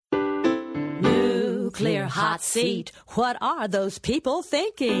Nuclear hot seat. What are those people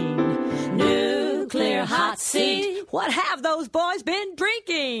thinking? Nuclear hot seat. What have those boys been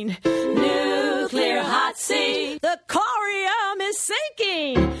drinking? Nuclear hot seat. The corium is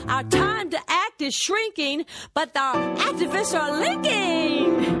sinking. Our time to act is shrinking, but our activists are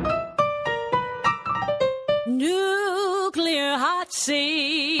linking. Nuclear hot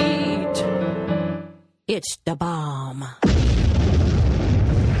seat. It's the bomb.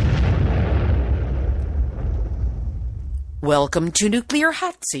 Welcome to Nuclear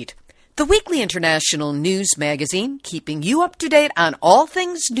Hot Seat, the weekly international news magazine keeping you up to date on all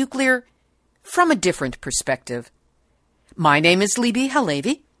things nuclear from a different perspective. My name is Libby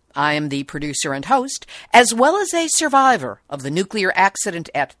Halevi. I am the producer and host, as well as a survivor of the nuclear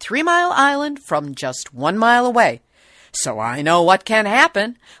accident at 3 Mile Island from just 1 mile away. So I know what can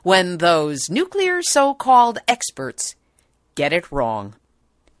happen when those nuclear so-called experts get it wrong.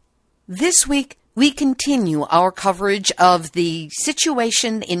 This week, we continue our coverage of the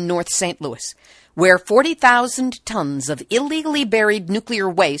situation in North St. Louis, where 40,000 tons of illegally buried nuclear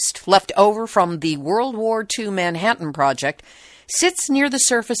waste left over from the World War II Manhattan Project sits near the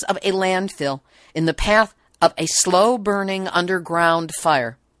surface of a landfill in the path of a slow-burning underground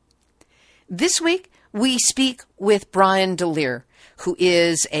fire. This week, we speak with Brian DeLear, who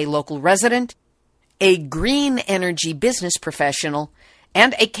is a local resident, a green energy business professional,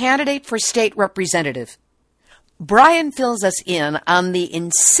 and a candidate for state representative. Brian fills us in on the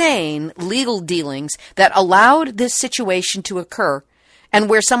insane legal dealings that allowed this situation to occur, and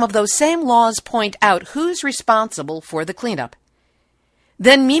where some of those same laws point out who's responsible for the cleanup.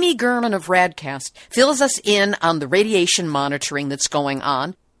 Then Mimi Gurman of Radcast fills us in on the radiation monitoring that's going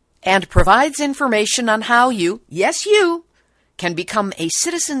on, and provides information on how you, yes you, can become a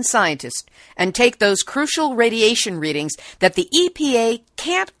citizen scientist and take those crucial radiation readings that the EPA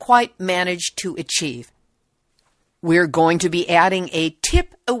can't quite manage to achieve. We're going to be adding a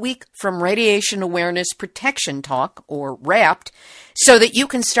tip a week from Radiation Awareness Protection Talk, or RAPT, so that you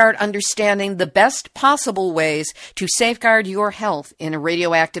can start understanding the best possible ways to safeguard your health in a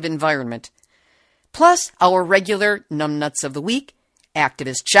radioactive environment. Plus, our regular numbnuts of the week,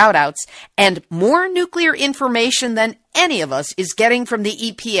 activist shout-outs, and more nuclear information than any of us is getting from the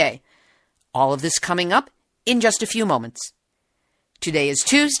EPA. All of this coming up in just a few moments. Today is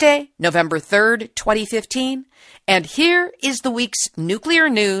Tuesday, November 3rd, 2015, and here is the week's nuclear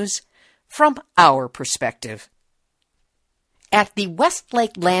news from our perspective. At the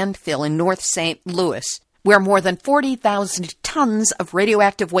Westlake landfill in North St. Louis, where more than 40,000 tons of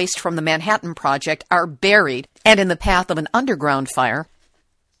radioactive waste from the Manhattan Project are buried and in the path of an underground fire,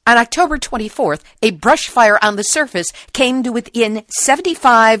 on October 24th, a brush fire on the surface came to within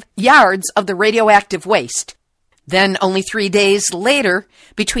 75 yards of the radioactive waste. Then, only 3 days later,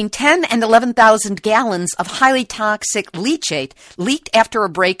 between 10 and 11,000 gallons of highly toxic leachate leaked after a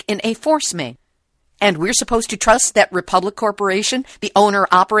break in a force main. And we're supposed to trust that Republic Corporation, the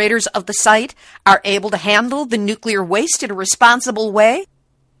owner-operators of the site, are able to handle the nuclear waste in a responsible way?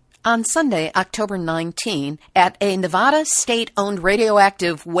 On Sunday, October 19, at a Nevada state-owned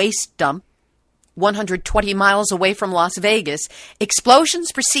radioactive waste dump 120 miles away from Las Vegas,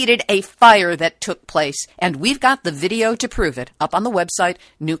 explosions preceded a fire that took place, and we've got the video to prove it up on the website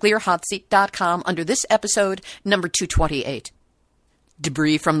nuclearhotseat.com under this episode, number 228.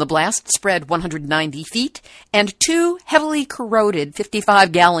 Debris from the blast spread 190 feet, and 2 heavily corroded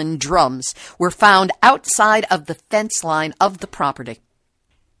 55-gallon drums were found outside of the fence line of the property.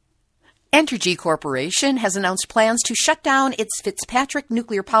 Entergy Corporation has announced plans to shut down its Fitzpatrick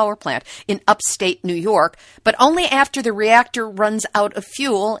nuclear power plant in upstate New York, but only after the reactor runs out of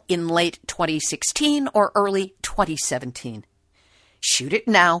fuel in late 2016 or early 2017. Shoot it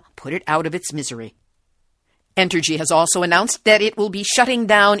now, put it out of its misery. Entergy has also announced that it will be shutting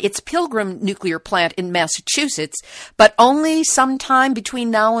down its Pilgrim nuclear plant in Massachusetts, but only sometime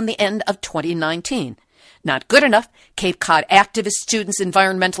between now and the end of 2019. Not good enough, Cape Cod activists, students,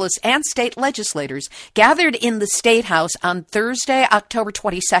 environmentalists, and state legislators gathered in the State House on Thursday, October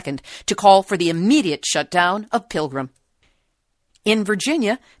 22nd, to call for the immediate shutdown of Pilgrim. In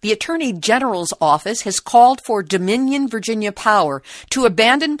Virginia, the Attorney General's office has called for Dominion Virginia Power to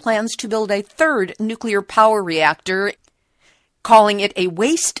abandon plans to build a third nuclear power reactor, calling it a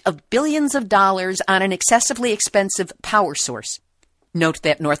waste of billions of dollars on an excessively expensive power source. Note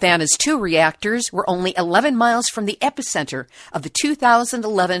that North Anna's 2 reactors were only 11 miles from the epicenter of the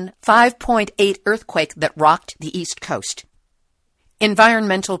 2011 5.8 earthquake that rocked the East Coast.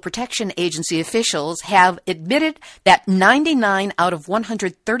 Environmental Protection Agency officials have admitted that 99 out of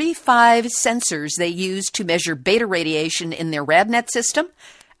 135 sensors they use to measure beta radiation in their RadNet system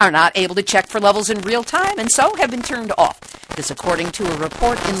are not able to check for levels in real time and so have been turned off. This according to a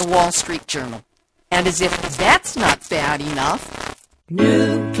report in the Wall Street Journal. And as if that's not bad enough,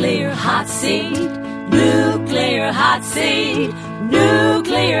 nuclear hot seat, nuclear hot seat,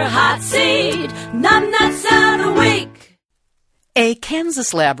 nuclear hot seat, numbnuts out a week. A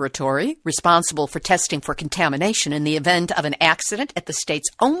Kansas laboratory responsible for testing for contamination in the event of an accident at the state's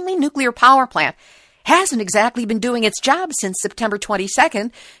only nuclear power plant hasn't exactly been doing its job since September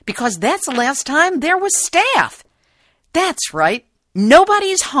 22nd because that's the last time there was staff. That's right,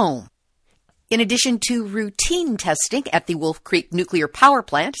 nobody's home. In addition to routine testing at the Wolf Creek Nuclear Power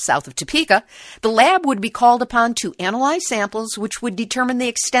Plant south of Topeka, the lab would be called upon to analyze samples which would determine the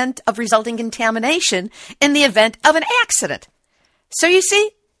extent of resulting contamination in the event of an accident. So you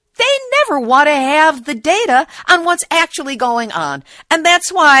see, they never want to have the data on what's actually going on, and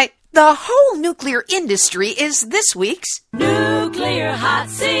that's why the whole nuclear industry is this week's Nuclear Hot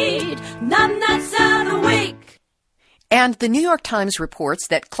Seat, numbnuts out a week. And the New York Times reports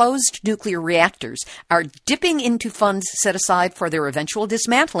that closed nuclear reactors are dipping into funds set aside for their eventual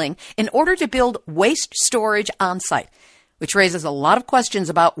dismantling in order to build waste storage on site, which raises a lot of questions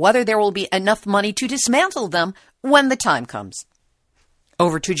about whether there will be enough money to dismantle them when the time comes.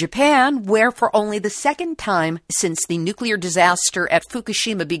 Over to Japan, where for only the second time since the nuclear disaster at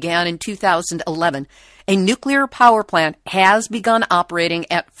Fukushima began in 2011, a nuclear power plant has begun operating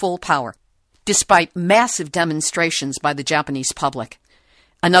at full power, despite massive demonstrations by the Japanese public.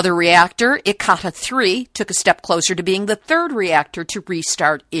 Another reactor, Ikata 3, took a step closer to being the third reactor to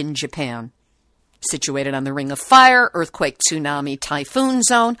restart in Japan. Situated on the Ring of Fire, earthquake, tsunami, typhoon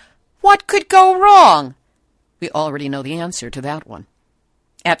zone, what could go wrong? We already know the answer to that one.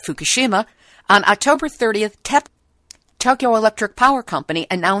 At Fukushima, on October 30th, Tokyo Electric Power Company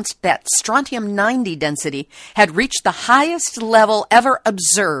announced that strontium-90 density had reached the highest level ever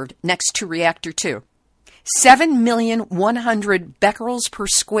observed next to Reactor 2, 7,100,000 becquerels per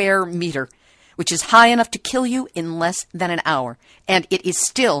square meter, which is high enough to kill you in less than an hour, and it is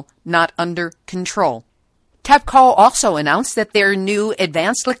still not under control. TEPCO also announced that their new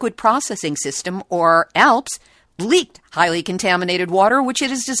Advanced Liquid Processing System, or ALPS, leaked highly contaminated water, which it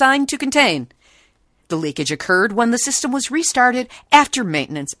is designed to contain. The leakage occurred when the system was restarted after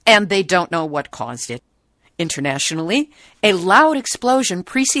maintenance, and they don't know what caused it. Internationally, a loud explosion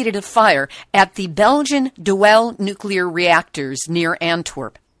preceded a fire at the Belgian Duel nuclear reactors near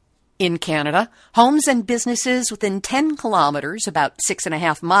Antwerp. In Canada, homes and businesses within 10 kilometers, about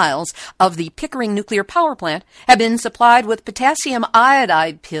 6.5 miles, of the Pickering nuclear power plant have been supplied with potassium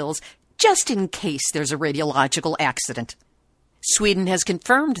iodide pills just in case there's a radiological accident. Sweden has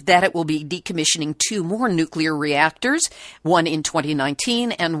confirmed that it will be decommissioning 2 more nuclear reactors, one in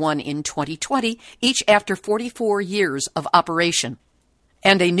 2019 and one in 2020, each after 44 years of operation.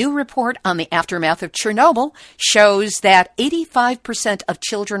 And a new report on the aftermath of Chernobyl shows that 85% of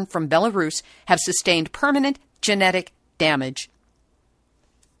children from Belarus have sustained permanent genetic damage.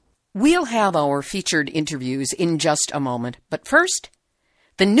 We'll have our featured interviews in just a moment, but first,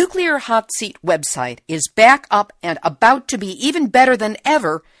 the Nuclear Hot Seat website is back up and about to be even better than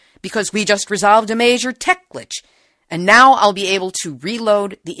ever because we just resolved a major tech glitch, and now I'll be able to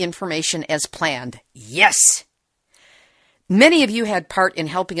reload the information as planned. Yes! Many of you had part in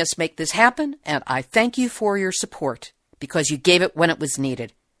helping us make this happen, and I thank you for your support because you gave it when it was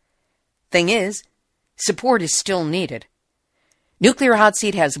needed. Thing is, support is still needed. Nuclear Hot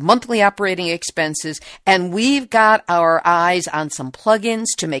Seat has monthly operating expenses, and we've got our eyes on some plugins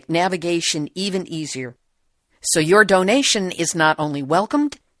to make navigation even easier. So your donation is not only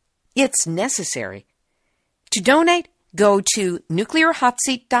welcomed, it's necessary. To donate, go to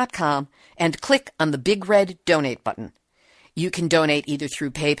nuclearhotseat.com and click on the big red donate button. You can donate either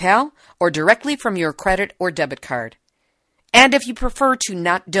through PayPal or directly from your credit or debit card. And if you prefer to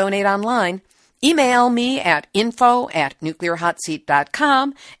not donate online, email me at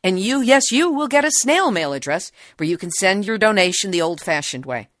info@nuclearhotseat.com, and you will get a snail mail address where you can send your donation the old-fashioned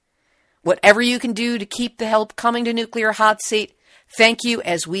way. Whatever you can do to keep the help coming to Nuclear Hot Seat, thank you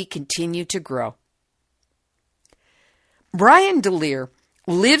as we continue to grow. Brian DeLear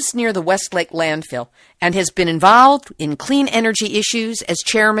lives near the Westlake landfill and has been involved in clean energy issues as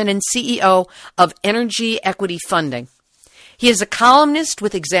chairman and CEO of Energy Equity Funding. He is a columnist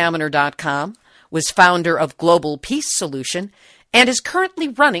with Examiner.com, was founder of Global Peace Solution, and is currently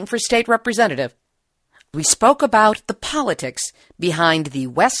running for state representative. We spoke about the politics behind the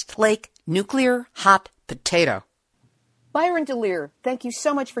Westlake nuclear hot potato. Byron DeLear, thank you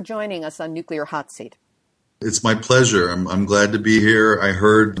so much for joining us on Nuclear Hot Seat. It's my pleasure. I'm glad to be here. I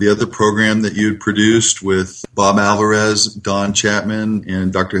heard the other program that you'd produced with Bob Alvarez, Don Chapman,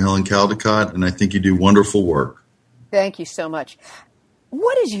 and Dr. Helen Caldecott, and I think you do wonderful work. Thank you so much.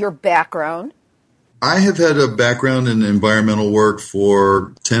 What is your background? I have had a background in environmental work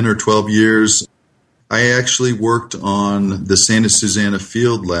for 10 or 12 years. I actually worked on the Santa Susana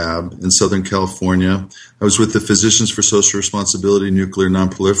Field Lab in Southern California. I was with the Physicians for Social Responsibility Nuclear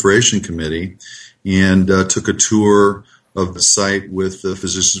Nonproliferation Committee and took a tour of the site with the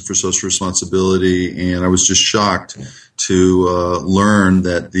Physicians for Social Responsibility, and I was just shocked to learn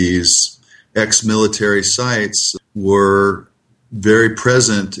that these ex-military sites were very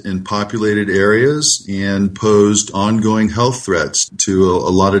present in populated areas and posed ongoing health threats to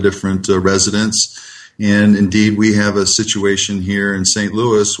a lot of different residents. And indeed, we have a situation here in St.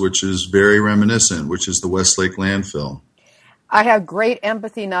 Louis which is very reminiscent, which is the Westlake landfill. I have great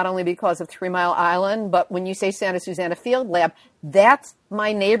empathy, not only because of 3 Mile Island, but when you say Santa Susana Field Lab, that's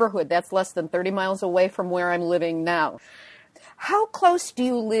my neighborhood. That's less than 30 miles away from where I'm living now. How close do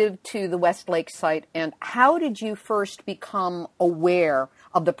you live to the Westlake site, and how did you first become aware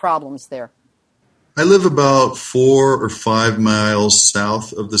of the problems there? I live about 4 or 5 miles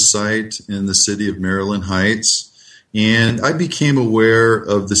south of the site in the city of Maryland Heights, and I became aware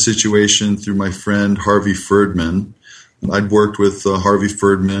of the situation through my friend Harvey Ferdman. I'd worked with Harvey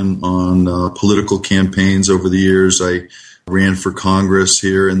Ferdman on political campaigns over the years. I ran for Congress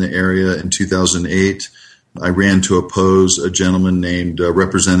here in the area in 2008. I ran to oppose a gentleman named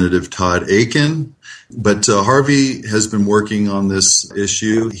Representative Todd Akin. But Harvey has been working on this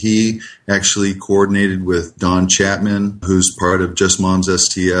issue. He actually coordinated with Don Chapman, who's part of Just Moms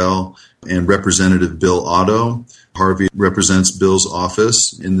STL, and Representative Bill Otto. Harvey represents Bill's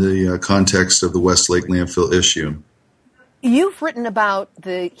office in the context of the Westlake landfill issue. You've written about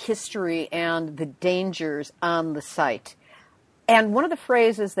the history and the dangers on the site. And one of the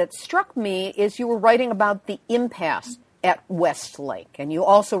phrases that struck me is you were writing about the impasse at Westlake, and you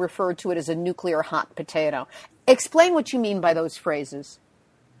also referred to it as a nuclear hot potato. Explain what you mean by those phrases.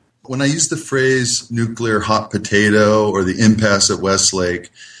 When I use the phrase nuclear hot potato or the impasse at Westlake,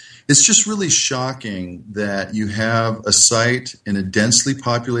 it's just really shocking that you have a site in a densely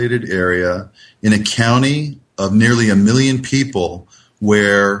populated area in a county of nearly 1 million people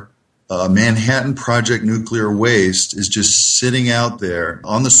where Manhattan Project nuclear waste is just sitting out there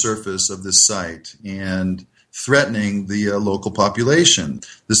on the surface of this site and threatening the local population.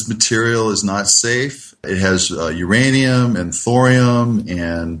 This material is not safe. It has uranium and thorium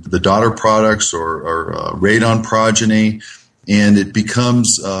and the daughter products or radon progeny, and it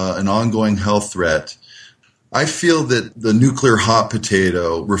becomes an ongoing health threat. I feel that the nuclear hot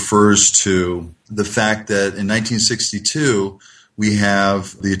potato refers to the fact that in 1962, we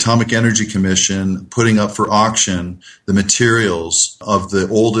have the Atomic Energy Commission putting up for auction the materials of the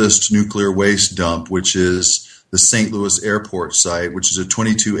oldest nuclear waste dump, which is the St. Louis Airport site, which is a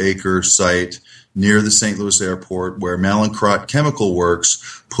 22-acre site near the St. Louis Airport where Mallinckrodt Chemical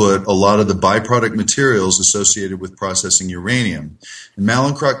Works put a lot of the byproduct materials associated with processing uranium. And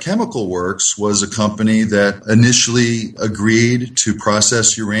Mallinckrodt Chemical Works was a company that initially agreed to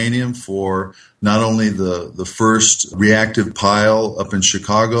process uranium for not only the first reactive pile up in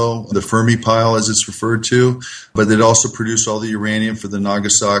Chicago, the Fermi pile as it's referred to, but it also produced all the uranium for the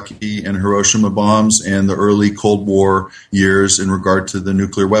Nagasaki and Hiroshima bombs and the early Cold War years in regard to the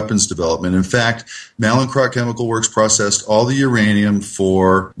nuclear weapons development. In fact, Mallinckrodt Chemical Works processed all the uranium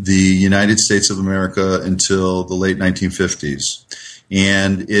for the United States of America until the late 1950s.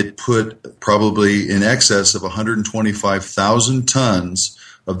 And it put probably in excess of 125,000 tons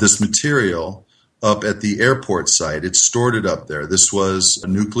of this material up at the airport site. It stored it up there. This was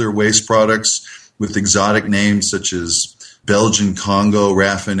nuclear waste products with exotic names such as Belgian Congo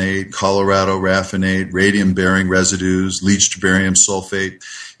raffinate, Colorado raffinate, radium-bearing residues, leached barium sulfate.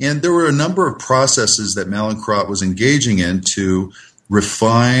 And there were a number of processes that Mallinckrodt was engaging in to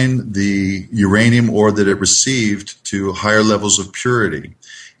refine the uranium ore that it received to higher levels of purity.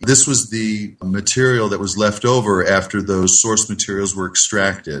 This was the material that was left over after those source materials were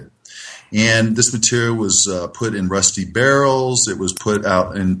extracted. And this material was put in rusty barrels. It was put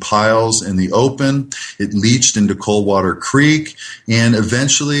out in piles in the open. It leached into Coldwater Creek. And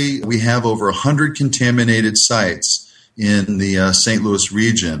eventually we have over 100 contaminated sites in the St. Louis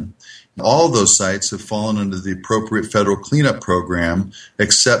region. All of those sites have fallen under the appropriate federal cleanup program,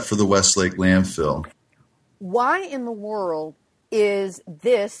 except for the Westlake landfill. Why in the world is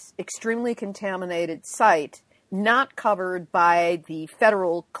this extremely contaminated site not covered by the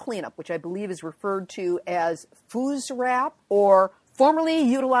federal cleanup, which I believe is referred to as FUSRAP or formerly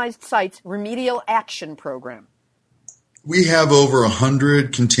utilized site's remedial action program? We have over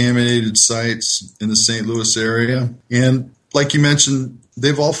 100 contaminated sites in the St. Louis area. And like you mentioned,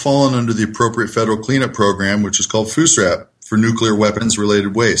 they've all fallen under the appropriate federal cleanup program, which is called FUSRAP, for nuclear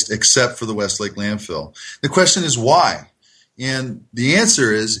weapons-related waste, except for the Westlake landfill. The question is why? And the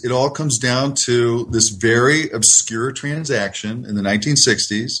answer is it all comes down to this very obscure transaction in the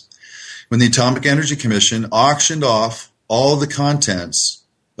 1960s when the Atomic Energy Commission auctioned off all the contents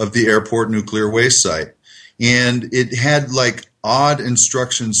of the airport nuclear waste site. And it had like odd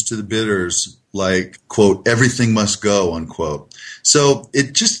instructions to the bidders, like, quote, everything must go, unquote. So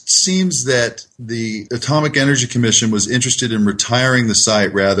it just seems that the Atomic Energy Commission was interested in retiring the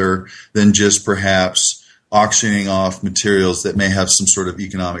site rather than just perhaps auctioning off materials that may have some sort of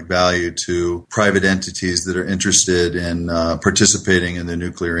economic value to private entities that are interested in participating in the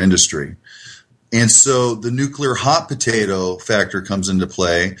nuclear industry. And so the nuclear hot potato factor comes into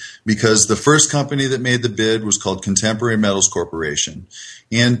play because the first company that made the bid was called Contemporary Metals Corporation.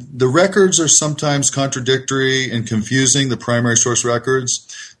 And the records are sometimes contradictory and confusing, the primary source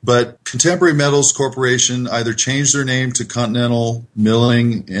records. But Contemporary Metals Corporation either changed their name to Continental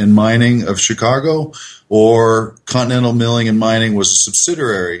Milling and Mining of Chicago, or Continental Milling and Mining was a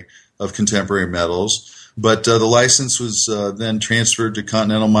subsidiary of Contemporary Metals. But the license was then transferred to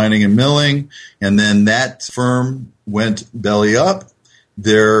Continental Mining and Milling, and then that firm went belly up.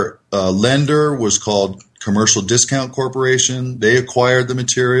 Their lender was called Commercial Discount Corporation. They acquired the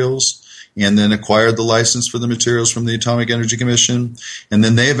materials and then acquired the license for the materials from the Atomic Energy Commission. And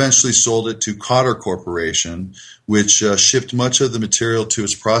then they eventually sold it to Cotter Corporation, which shipped much of the material to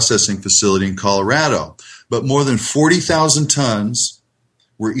its processing facility in Colorado. But more than 40,000 tons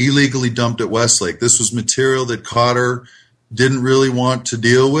were illegally dumped at Westlake. This was material that Cotter didn't really want to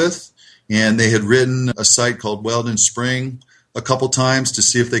deal with, and they had written a site called Weldon Spring a couple times to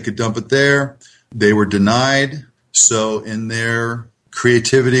see if they could dump it there. They were denied. So in their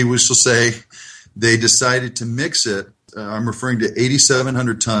creativity, we shall say, they decided to mix it. I'm referring to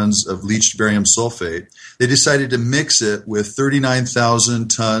 8,700 tons of leached barium sulfate. They decided to mix it with 39,000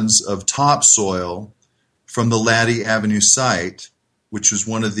 tons of topsoil from the Laddie Avenue site, which was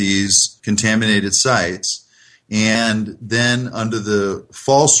one of these contaminated sites. And then under the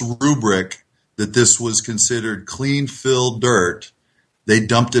false rubric that this was considered clean fill dirt, they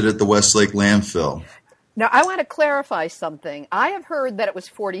dumped it at the Westlake landfill. Now, I want to clarify something. I have heard that it was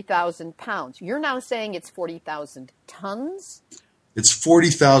 40,000 pounds. You're now saying it's 40,000 tons? It's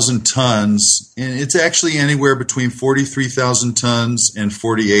 40,000 tons, and it's actually anywhere between 43,000 tons and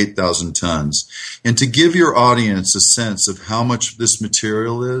 48,000 tons. And to give your audience a sense of how much this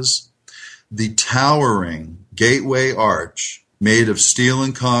material is, the towering gateway arch made of steel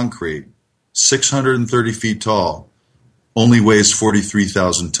and concrete, 630 feet tall, only weighs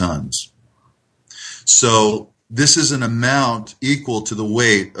 43,000 tons. So this is an amount equal to the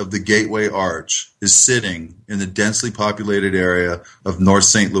weight of the Gateway Arch is sitting in the densely populated area of North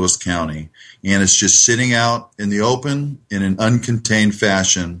St. Louis County. And it's just sitting out in the open in an uncontained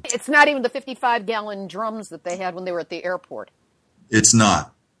fashion. It's not even the 55-gallon drums that they had when they were at the airport. It's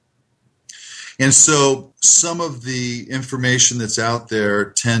not. And so some of the information that's out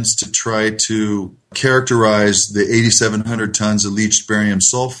there tends to try to characterize the 8,700 tons of leached barium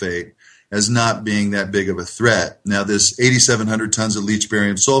sulfate as not being that big of a threat. Now, this 8,700 tons of leached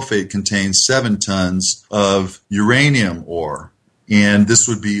barium sulfate contains 7 tons of uranium ore. And this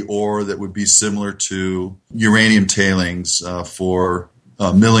would be ore that would be similar to uranium tailings for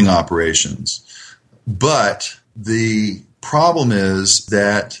milling operations. But the problem is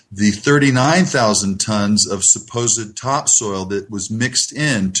that the 39,000 tons of supposed topsoil that was mixed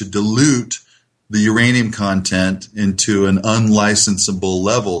in to dilute the uranium content into an unlicensable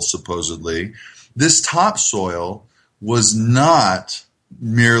level, supposedly, this topsoil was not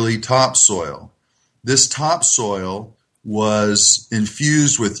merely topsoil. This topsoil was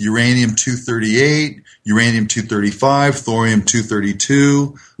infused with uranium-238, uranium-235,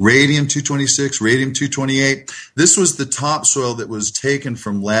 thorium-232, radium-226, radium-228. This was the topsoil that was taken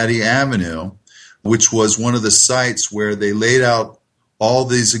from Laddie Avenue, which was one of the sites where they laid out all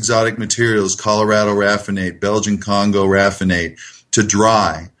these exotic materials, Colorado raffinate, Belgian Congo raffinate, to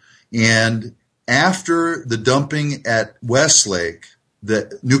dry. And after the dumping at Westlake,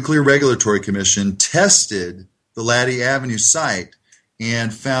 the Nuclear Regulatory Commission tested the Laddie Avenue site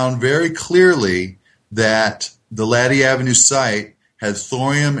and found very clearly that the Laddie Avenue site had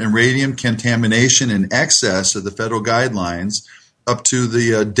thorium and radium contamination in excess of the federal guidelines, up to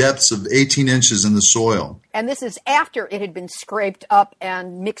the depths of 18 inches in the soil. And this is after it had been scraped up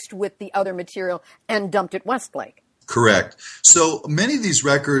and mixed with the other material and dumped at Westlake. Correct. So many of these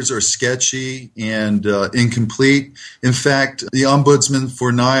records are sketchy and incomplete. In fact, the Ombudsman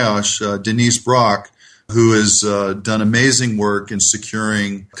for NIOSH, Denise Brock, who has done amazing work in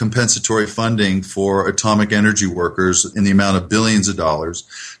securing compensatory funding for atomic energy workers in the amount of billions of dollars.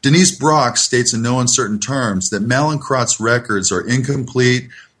 Denise Brock states in no uncertain terms that Mallinckrodt's records are incomplete,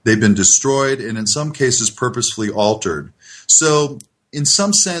 they've been destroyed, and in some cases purposefully altered. So in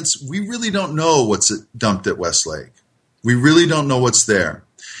some sense, we really don't know what's dumped at Westlake. We really don't know what's there.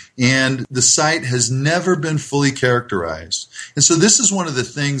 And the site has never been fully characterized. And so this is one of the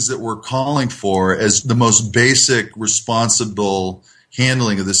things that we're calling for as the most basic responsible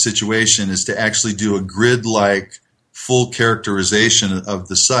handling of the situation, is to actually do a grid-like full characterization of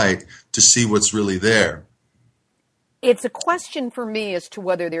the site to see what's really there. It's a question for me as to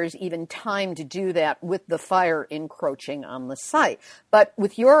whether there's even time to do that with the fire encroaching on the site. But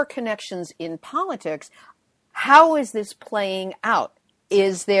with your connections in politics, how is this playing out?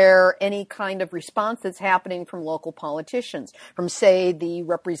 Is there any kind of response that's happening from local politicians, from, say, the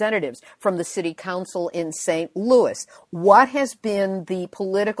representatives, from the city council in St. Louis? What has been the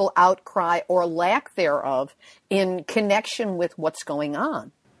political outcry or lack thereof in connection with what's going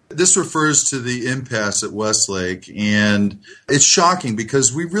on? This refers to the impasse at Westlake, and it's shocking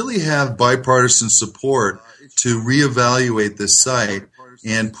because we really have bipartisan support to reevaluate this site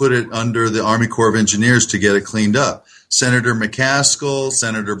and put it under the Army Corps of Engineers to get it cleaned up. Senator McCaskill,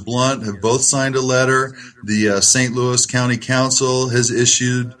 Senator Blunt have both signed a letter. The St. Louis County Council has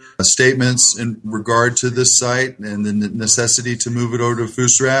issued statements in regard to this site and the necessity to move it over to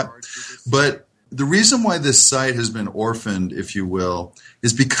FUSRAP. But the reason why this site has been orphaned, if you will,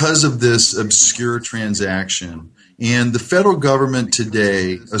 is because of this obscure transaction. And the federal government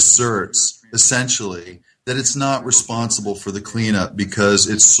today asserts, essentially, that it's not responsible for the cleanup because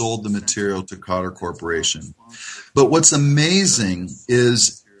it sold the material to Cotter Corporation. But what's amazing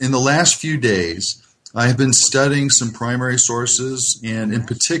is in the last few days, I have been studying some primary sources, and in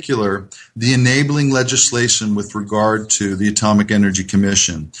particular, the enabling legislation with regard to the Atomic Energy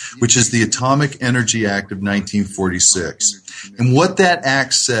Commission, which is the Atomic Energy Act of 1946. And what that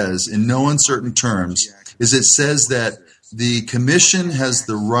act says, in no uncertain terms, is it says that the commission has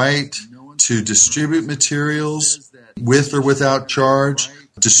the right to distribute materials with or without charge,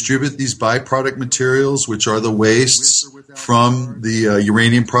 distribute these byproduct materials, which are the wastes from the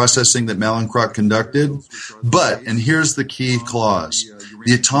uranium processing that Mallinckrodt conducted. But, and here's the key clause,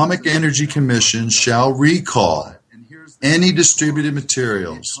 the Atomic Energy Commission shall recall any distributed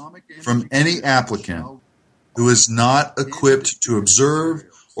materials from any applicant who is not equipped to observe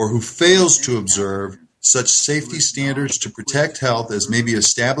or who fails to observe such safety standards to protect health as may be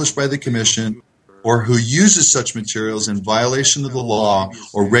established by the Commission, or who uses such materials in violation of the law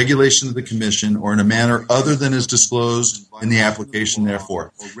or regulation of the Commission or in a manner other than is disclosed in the application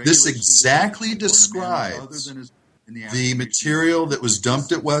therefore. This exactly describes the material that was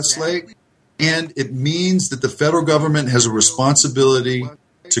dumped at Westlake, and it means that the federal government has a responsibility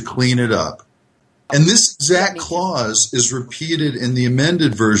to clean it up. And this exact clause is repeated in the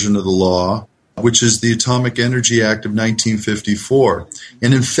amended version of the law, which is the Atomic Energy Act of 1954.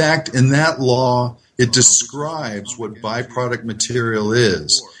 And in fact, in that law, it describes what byproduct material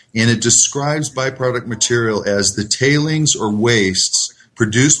is. And it describes byproduct material as the tailings or wastes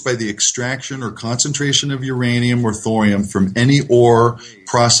produced by the extraction or concentration of uranium or thorium from any ore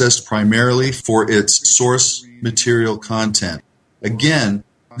processed primarily for its source material content. Again,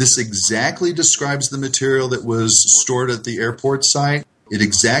 this exactly describes the material that was stored at the airport site. It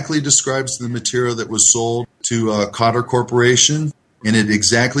exactly describes the material that was sold to Cotter Corporation, and it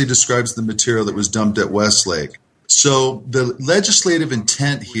exactly describes the material that was dumped at Westlake. So the legislative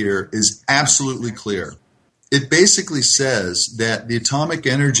intent here is absolutely clear. It basically says that the Atomic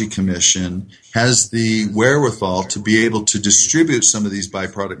Energy Commission has the wherewithal to be able to distribute some of these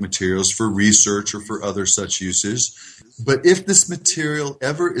byproduct materials for research or for other such uses. But if this material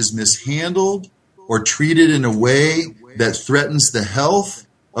ever is mishandled or treated in a way that threatens the health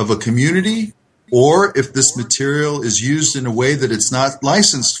of a community, or if this material is used in a way that it's not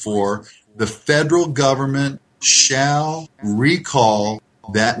licensed for, the federal government shall recall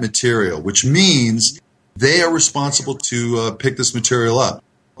that material, which means they are responsible to pick this material up.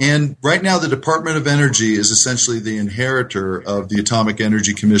 And right now, the Department of Energy is essentially the inheritor of the Atomic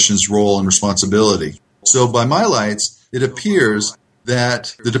Energy Commission's role and responsibility. So by my lights, it appears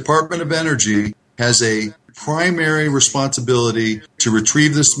that the Department of Energy has a primary responsibility to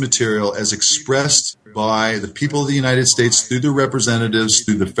retrieve this material as expressed by the people of the United States through their representatives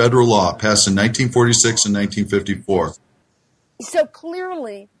through the federal law passed in 1946 and 1954. So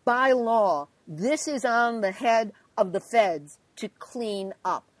clearly, by law, this is on the head of the feds to clean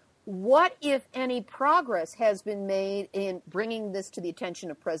up. What, if any, progress has been made in bringing this to the attention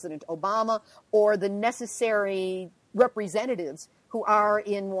of President Obama or the necessary representatives who are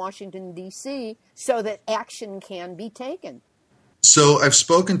in Washington, D.C., so that action can be taken? So I've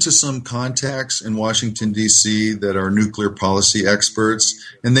spoken to some contacts in Washington, D.C. that are nuclear policy experts,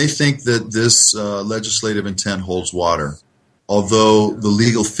 and they think that this legislative intent holds water. Although the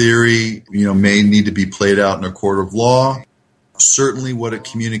legal theory, may need to be played out in a court of law, certainly what it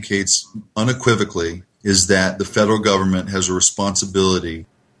communicates unequivocally is that the federal government has a responsibility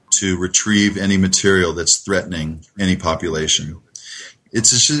to retrieve any material that's threatening any population. It's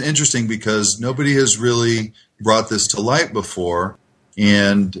just interesting because nobody has really brought this to light before,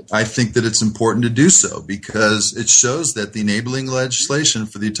 and I think that it's important to do so because it shows that the enabling legislation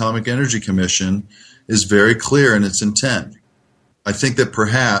for the Atomic Energy Commission is very clear in its intent. I think that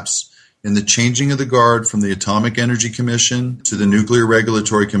perhaps in the changing of the guard from the Atomic Energy Commission to the Nuclear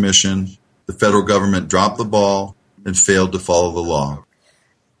Regulatory Commission, the federal government dropped the ball and failed to follow the law.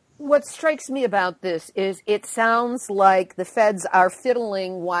 What strikes me about this is it sounds like the feds are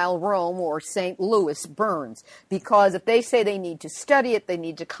fiddling while Rome or St. Louis burns, because if they say they need to study it, they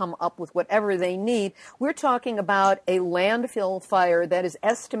need to come up with whatever they need. We're talking about a landfill fire that is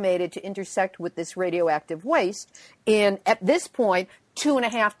estimated to intersect with this radioactive waste in, at this point,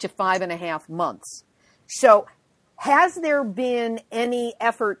 2.5 to 5.5 months. So has there been any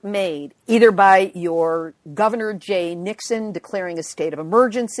effort made, either by your Governor Jay Nixon declaring a state of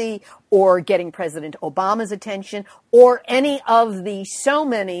emergency or getting President Obama's attention, or any of the so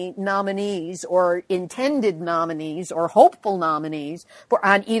many nominees or intended nominees or hopeful nominees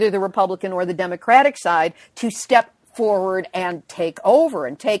on either the Republican or the Democratic side to step forward and take over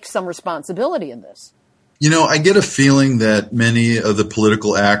and take some responsibility in this? I get a feeling that many of the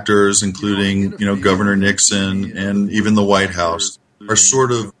political actors, including, Governor Nixon and even the White House, are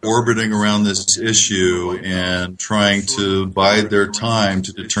sort of orbiting around this issue and trying to bide their time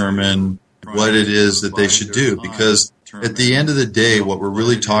to determine what it is that they should do. Because at the end of the day, what we're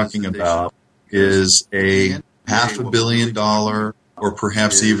really talking about is a $500 million or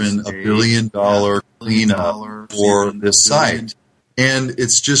perhaps even $1 billion cleanup for this site. And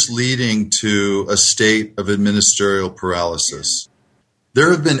it's just leading to a state of administrative paralysis.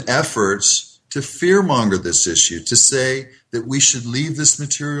 There have been efforts to fearmonger this issue, to say that we should leave this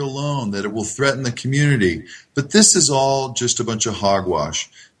material alone, that it will threaten the community. But this is all just a bunch of hogwash.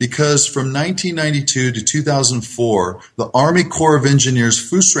 Because from 1992 to 2004, the Army Corps of Engineers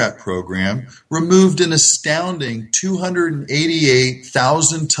FUSRAT program removed an astounding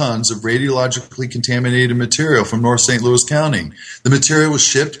 288,000 tons of radiologically contaminated material from North St. Louis County. The material was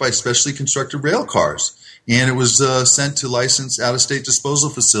shipped by specially constructed rail cars, and it was sent to licensed out-of-state disposal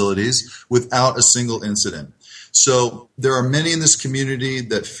facilities without a single incident. So there are many in this community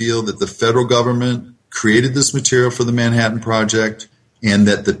that feel that the federal government created this material for the Manhattan Project, and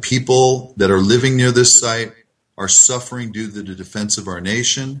that the people that are living near this site are suffering due to the defense of our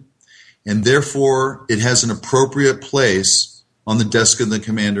nation, and therefore it has an appropriate place on the desk of the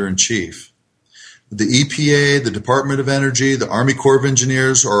Commander-in-Chief. The EPA, the Department of Energy, the Army Corps of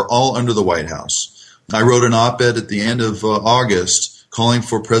Engineers are all under the White House. I wrote an op-ed at the end of August calling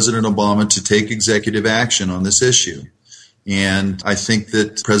for President Obama to take executive action on this issue. And I think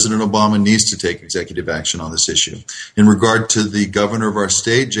that President Obama needs to take executive action on this issue. In regard to the governor of our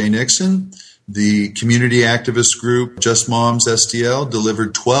state, Jay Nixon, the community activist group Just Moms STL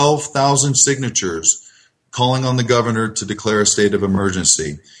delivered 12,000 signatures calling on the governor to declare a state of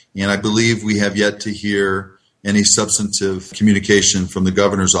emergency. And I believe we have yet to hear any substantive communication from the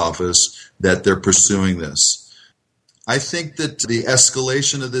governor's office that they're pursuing this. I think that the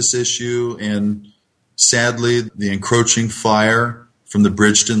escalation of this issue and sadly, the encroaching fire from the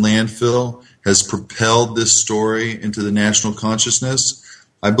Bridgeton landfill has propelled this story into the national consciousness.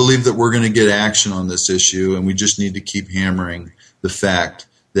 I believe that we're going to get action on this issue, and we just need to keep hammering the fact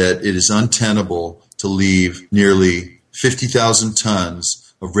that it is untenable to leave nearly 50,000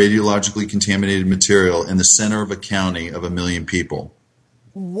 tons of radiologically contaminated material in the center of a county of 1 million people.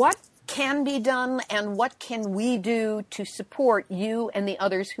 What can be done, and what can we do to support you and the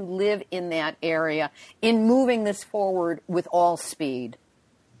others who live in that area in moving this forward with all speed?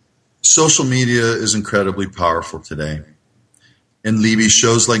 Social media is incredibly powerful today. And Libby,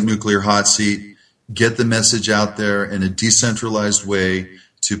 shows like Nuclear Hot Seat get the message out there in a decentralized way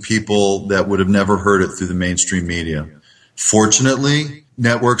to people that would have never heard it through the mainstream media. Fortunately,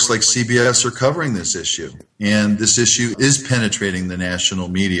 networks like CBS are covering this issue, and this issue is penetrating the national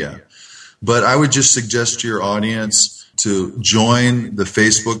media. But I would just suggest to your audience to join the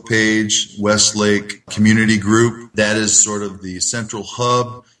Facebook page, Westlake Community Group. That is sort of the central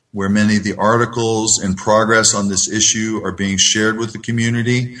hub where many of the articles and progress on this issue are being shared with the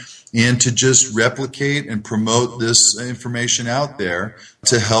community, and to just replicate and promote this information out there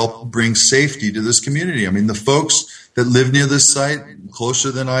to help bring safety to this community. I mean, the folks that live near this site,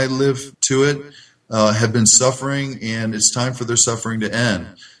 closer than I live to it, have been suffering, and it's time for their suffering to end.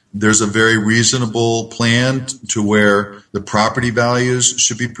 There's a very reasonable plan to where the property values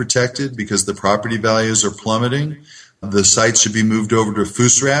should be protected because the property values are plummeting. The site should be moved over to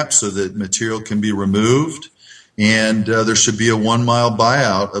FUSRAP so that material can be removed. And there should be a 1 mile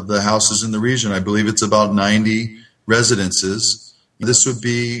buyout of the houses in the region. I believe it's about 90 residences. This would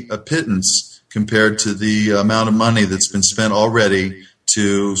be a pittance compared to the amount of money that's been spent already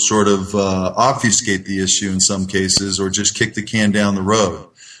to sort of obfuscate the issue in some cases or just kick the can down the road.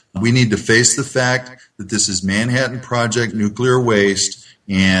 We need to face the fact that this is Manhattan Project nuclear waste,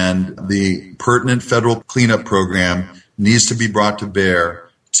 and the pertinent federal cleanup program needs to be brought to bear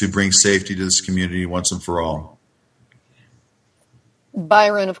to bring safety to this community once and for all.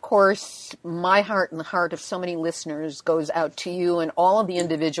 Byron, of course, my heart and the heart of so many listeners goes out to you and all of the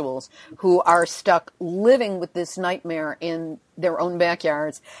individuals who are stuck living with this nightmare in their own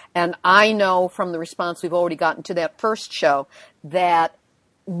backyards. And I know from the response we've already gotten to that first show that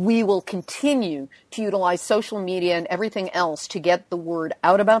we will continue to utilize social media and everything else to get the word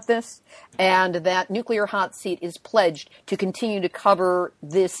out about this, and that Nuclear Hot Seat is pledged to continue to cover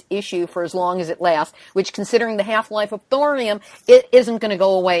this issue for as long as it lasts, which, considering the half-life of thorium, it isn't going to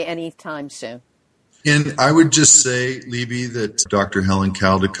go away anytime soon. And I would just say, Libby, that Dr. Helen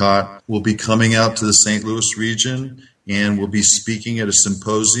Caldicott will be coming out to the St. Louis region and will be speaking at a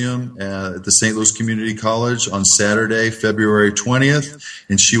symposium at the St. Louis Community College on Saturday, February 20th.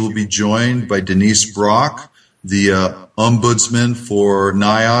 And she will be joined by Denise Brock, the ombudsman for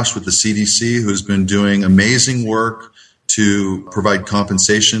NIOSH with the CDC, who's been doing amazing work to provide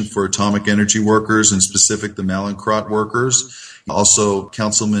compensation for atomic energy workers, and specific the Mallinckrodt workers. Also,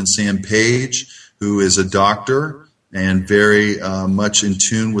 Councilman Sam Page, who is a doctor and very much in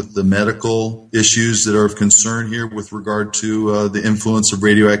tune with the medical issues that are of concern here with regard to the influence of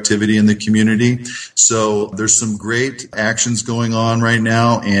radioactivity in the community. So there's some great actions going on right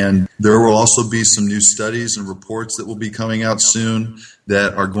now, and there will also be some new studies and reports that will be coming out soon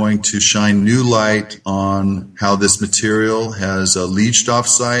that are going to shine new light on how this material has leached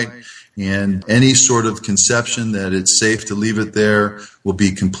off-site, and any sort of conception that it's safe to leave it there will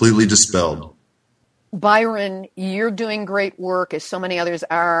be completely dispelled. Byron, you're doing great work, as so many others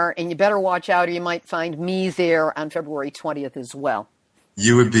are, and you better watch out or you might find me there on February 20th as well.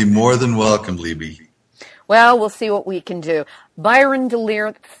 You would be more than welcome, Libby. Well, we'll see what we can do. Byron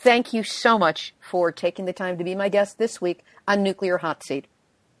DeLier, thank you so much for taking the time to be my guest this week on Nuclear Hot Seat.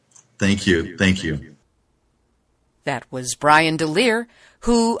 Thank you. Thank you. That was Brian DeLier,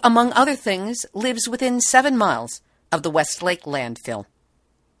 who, among other things, lives within 7 miles of the Westlake landfill.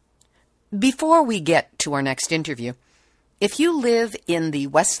 Before we get to our next interview, if you live in the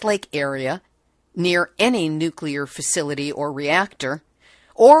Westlake area, near any nuclear facility or reactor,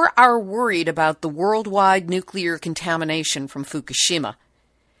 or are worried about the worldwide nuclear contamination from Fukushima,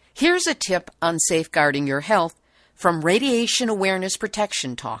 here's a tip on safeguarding your health from Radiation Awareness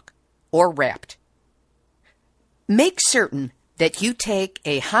Protection Talk, or RAPT. Make certain that you take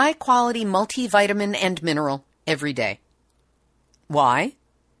a high-quality multivitamin and mineral every day. Why?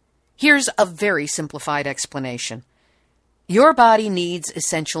 Here's a very simplified explanation. Your body needs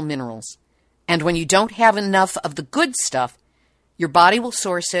essential minerals, and when you don't have enough of the good stuff, your body will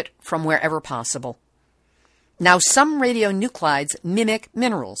source it from wherever possible. Now, some radionuclides mimic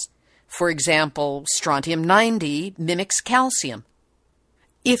minerals. For example, strontium-90 mimics calcium.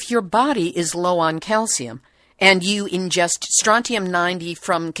 If your body is low on calcium, and you ingest strontium-90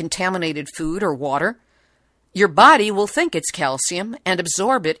 from contaminated food or water, your body will think it's calcium and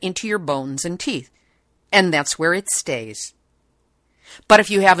absorb it into your bones and teeth, and that's where it stays. But if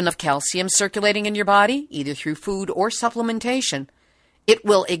you have enough calcium circulating in your body, either through food or supplementation, it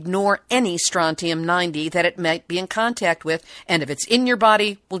will ignore any strontium-90 that it might be in contact with, and if it's in your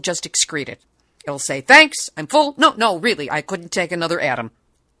body, will just excrete it. It'll say, thanks, I'm full. No, really, I couldn't take another atom.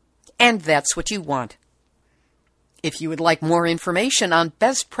 And that's what you want. If you would like more information on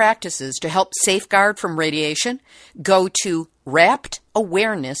best practices to help safeguard from radiation, go to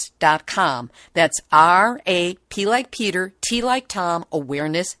raptawareness.com. That's R-A-P like Peter, T like Tom,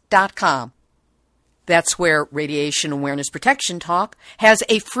 awareness.com. That's where Radiation Awareness Protection Talk has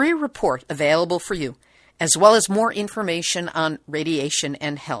a free report available for you, as well as more information on radiation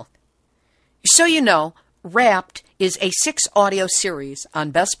and health. So you know, RAPT is a 6-audio series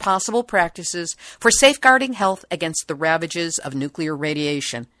on best possible practices for safeguarding health against the ravages of nuclear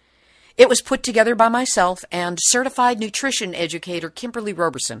radiation. It was put together by myself and certified nutrition educator Kimberly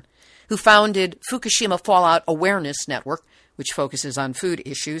Roberson, who founded Fukushima Fallout Awareness Network, which focuses on food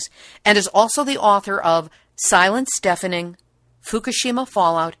issues, and is also the author of Silence Deafening, Fukushima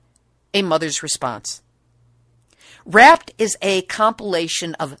Fallout, A Mother's Response. Wrapped is a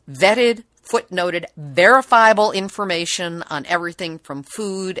compilation of vetted, footnoted, verifiable information on everything from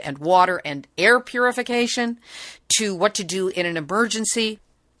food and water and air purification to what to do in an emergency,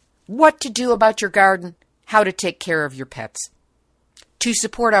 what to do about your garden, how to take care of your pets. To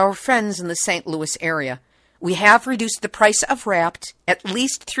support our friends in the St. Louis area, we have reduced the price of Wrapped at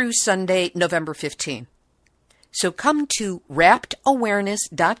least through Sunday, November 15. So come to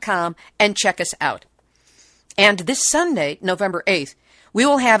wrappedawareness.com and check us out. And this Sunday, November 8th, we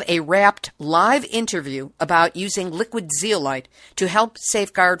will have a Wrapped live interview about using liquid zeolite to help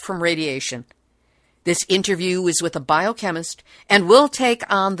safeguard from radiation. This interview is with a biochemist and will take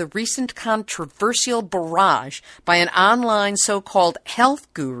on the recent controversial barrage by an online so-called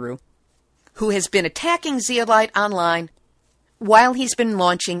health guru who has been attacking zeolite online while he's been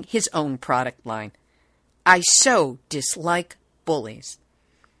launching his own product line. I so dislike bullies.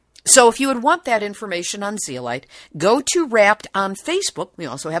 So if you would want that information on zeolite, go to Wrapped on Facebook. We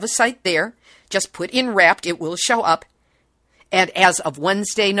also have a site there. Just put in Wrapped. It will show up. And as of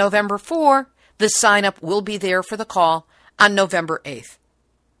Wednesday, November 4, the sign-up will be there for the call on November 8th.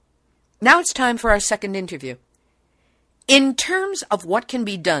 Now it's time for our second interview. In terms of what can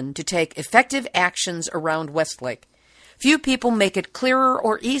be done to take effective actions around Westlake, few people make it clearer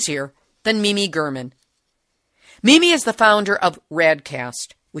or easier than Mimi Gurman. Mimi is the founder of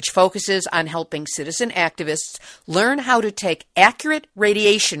Radcast, which focuses on helping citizen activists learn how to take accurate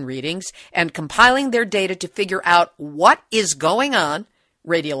radiation readings and compiling their data to figure out what is going on,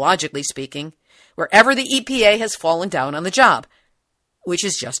 radiologically speaking, wherever the EPA has fallen down on the job, which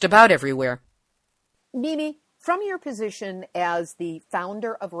is just about everywhere. Mimi, from your position as the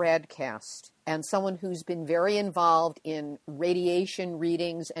founder of Radcast and someone who's been very involved in radiation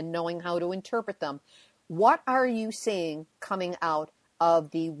readings and knowing how to interpret them, what are you seeing coming out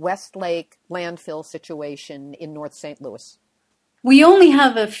of the Westlake landfill situation in North St. Louis? We only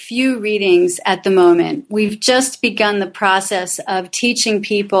have a few readings at the moment. We've just begun the process of teaching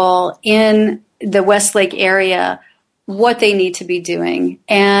people in the Westlake area what they need to be doing.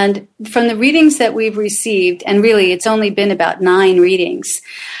 And from the readings that we've received, and really it's only been about 9 readings,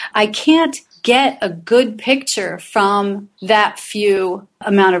 I can't get a good picture from that few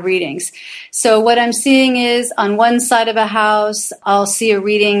amount of readings. So what I'm seeing is on one side of a house, I'll see a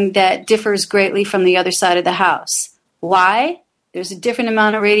reading that differs greatly from the other side of the house. Why? There's a different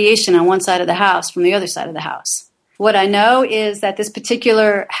amount of radiation on one side of the house from the other side of the house. What I know is that this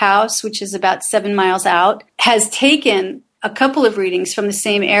particular house, which is about 7 miles out, has taken a couple of readings from the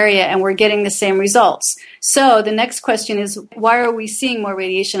same area and we're getting the same results. So the next question is, why are we seeing more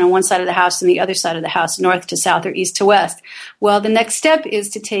radiation on one side of the house than the other side of the house, north to south or east to west? Well, the next step is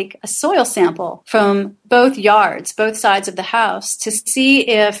to take a soil sample from both yards, both sides of the house, to see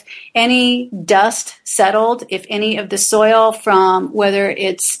if any dust settled, if any of the soil from whether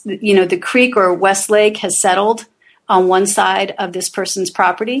it's, the creek or Westlake has settled on one side of this person's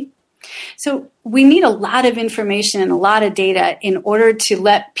property. So we need a lot of information and a lot of data in order to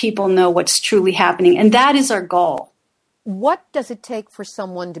let people know what's truly happening. And that is our goal. What does it take for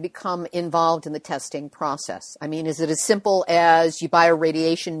someone to become involved in the testing process? I mean, is it as simple as you buy a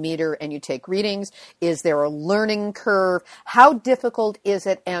radiation meter and you take readings? Is there a learning curve? How difficult is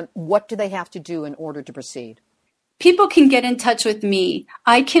it, and what do they have to do in order to proceed? People can get in touch with me.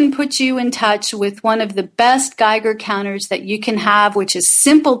 I can put you in touch with one of the best Geiger counters that you can have, which is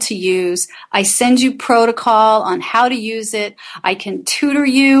simple to use. I send you protocol on how to use it. I can tutor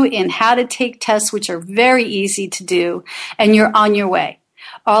you in how to take tests, which are very easy to do, and you're on your way.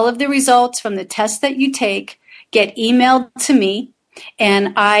 All of the results from the tests that you take get emailed to me,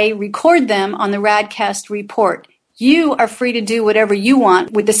 and I record them on the Radcast report. You are free to do whatever you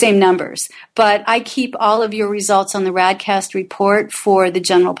want with the same numbers, but I keep all of your results on the Radcast report for the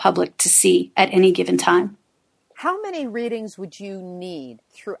general public to see at any given time. How many readings would you need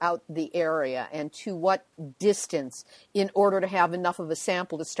throughout the area, and to what distance, in order to have enough of a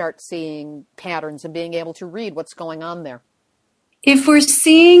sample to start seeing patterns and being able to read what's going on there? If we're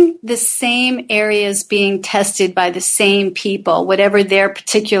seeing the same areas being tested by the same people, whatever their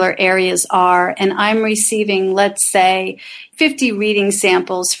particular areas are, and I'm receiving, let's say, 50 reading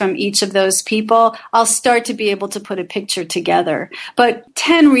samples from each of those people, I'll start to be able to put a picture together. But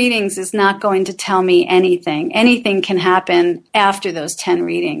 10 readings is not going to tell me anything. Anything can happen after those 10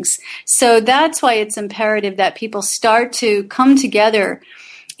 readings. So that's why it's imperative that people start to come together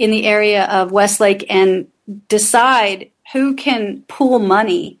in the area of Westlake and decide who can pool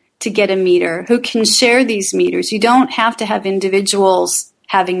money to get a meter, who can share these meters. You don't have to have individuals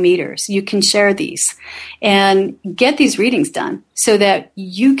having meters. You can share these and get these readings done so that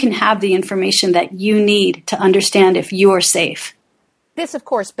you can have the information that you need to understand if you are safe. This, of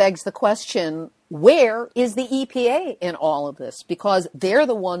course, begs the question, where is the EPA in all of this? Because they're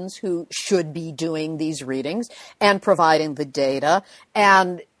the ones who should be doing these readings and providing the data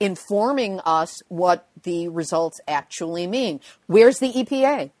and informing us what the results actually mean. Where's the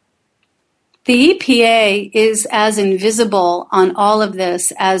EPA? The EPA is as invisible on all of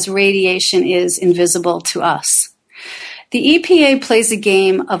this as radiation is invisible to us. The EPA plays a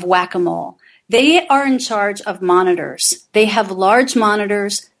game of whack-a-mole. They are in charge of monitors. They have large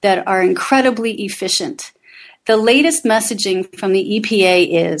monitors that are incredibly efficient. The latest messaging from the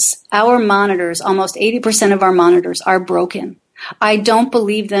EPA is our monitors, almost 80% of our monitors are broken. I don't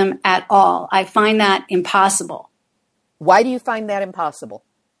believe them at all. I find that impossible. Why do you find that impossible?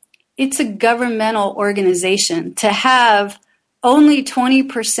 It's a governmental organization. To have only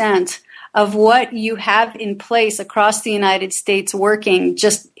 20% of what you have in place across the United States working,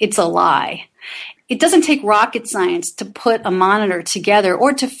 it's a lie. It doesn't take rocket science to put a monitor together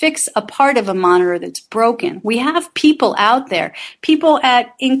or to fix a part of a monitor that's broken. We have people out there, people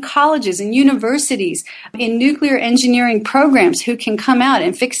in colleges and universities, in nuclear engineering programs who can come out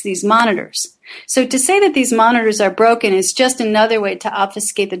and fix these monitors. So to say that these monitors are broken is just another way to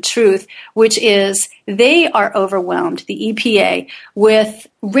obfuscate the truth, which is they are overwhelmed, the EPA, with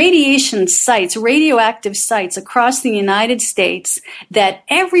radiation sites, radioactive sites across the United States that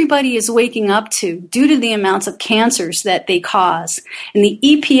everybody is waking up to due to the amounts of cancers that they cause. And the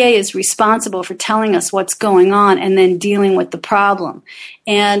EPA is responsible for telling us what's going on and then dealing with the problem.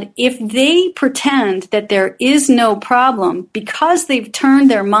 And if they pretend that there is no problem because they've turned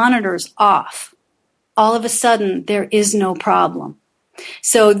their monitors off, all of a sudden there is no problem.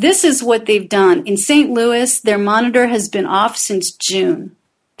 So this is what they've done. In St. Louis, their monitor has been off since June.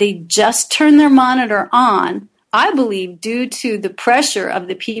 They just turned their monitor on, I believe, due to the pressure of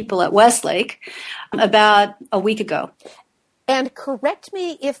the people at Westlake about a week ago. And correct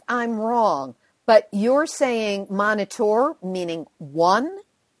me if I'm wrong, but you're saying monitor, meaning one?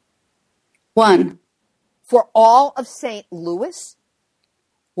 One. For all of St. Louis?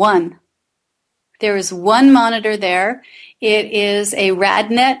 One. There is one monitor there. It is a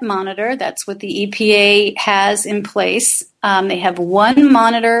RadNet monitor. That's what the EPA has in place. They have one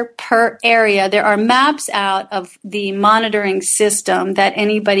monitor per area. There are maps out of the monitoring system that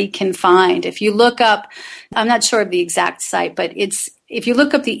anybody can find. If you look up, I'm not sure of the exact site, but if you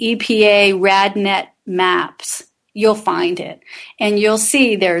look up the EPA RadNet maps, you'll find it. And you'll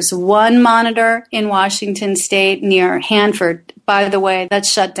see there's one monitor in Washington State near Hanford. By the way,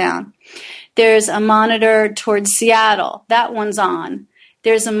 that's shut down. There's a monitor towards Seattle. That one's on.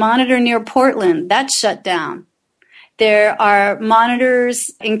 There's a monitor near Portland. That's shut down. There are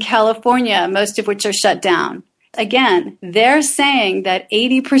monitors in California, most of which are shut down. Again, they're saying that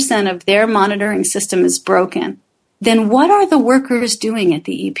 80% of their monitoring system is broken. Then what are the workers doing at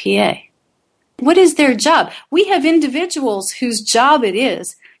the EPA? What is their job? We have individuals whose job it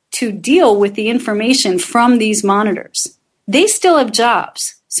is to deal with the information from these monitors. They still have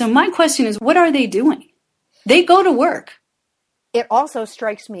jobs. So my question is, what are they doing? They go to work. It also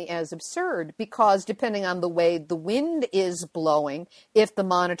strikes me as absurd because depending on the way the wind is blowing, if the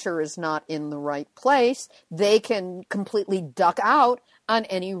monitor is not in the right place, they can completely duck out on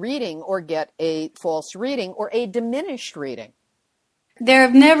any reading or get a false reading or a diminished reading. There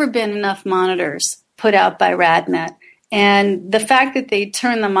have never been enough monitors put out by RadNet. And the fact that they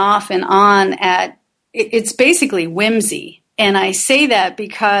turn them off and on it's basically whimsy. And I say that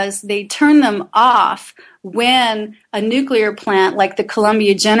because they turn them off when a nuclear plant like the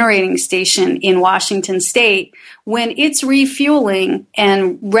Columbia Generating Station in Washington State, when it's refueling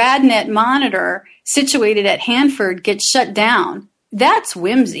and RadNet monitor situated at Hanford gets shut down. That's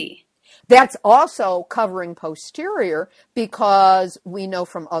whimsy. That's also covering posterior because we know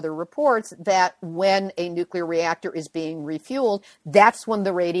from other reports that when a nuclear reactor is being refueled, that's when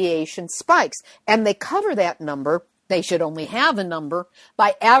the radiation spikes. And they cover that number they should only have a number,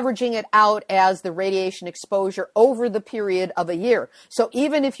 by averaging it out as the radiation exposure over the period of a year. So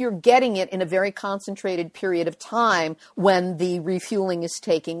even if you're getting it in a very concentrated period of time when the refueling is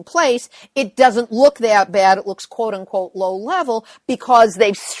taking place, it doesn't look that bad. It looks quote unquote low level because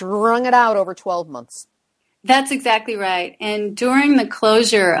they've strung it out over 12 months. That's exactly right. And during the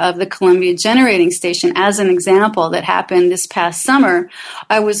closure of the Columbia Generating Station, as an example that happened this past summer,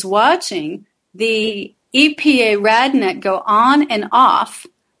 I was watching the EPA RadNet go on and off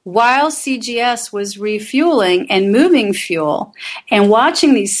while CGS was refueling and moving fuel, and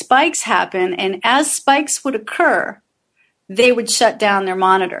watching these spikes happen. And as spikes would occur, they would shut down their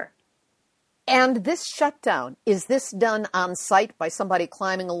monitor. And this shutdown, is this done on site by somebody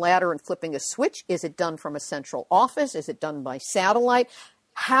climbing a ladder and flipping a switch? Is it done from a central office? Is it done by satellite?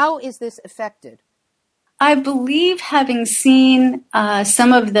 How is this affected? I believe, having seen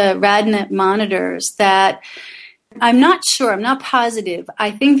some of the RadNet monitors, that I'm not sure, I'm not positive.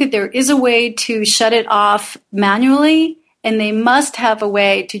 I think that there is a way to shut it off manually, and they must have a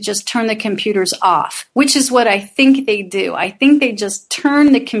way to just turn the computers off, which is what I think they do. I think they just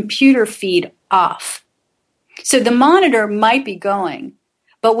turn the computer feed off. So the monitor might be going,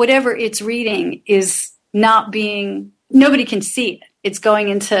 but whatever it's reading is not being, nobody can see it. It's going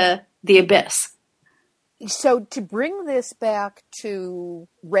into the abyss. So to bring this back to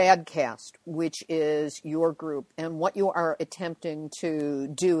Radcast, which is your group, and what you are attempting to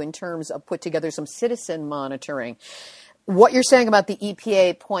do in terms of put together some citizen monitoring, what you're saying about the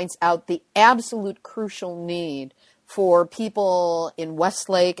EPA points out the absolute crucial need for people in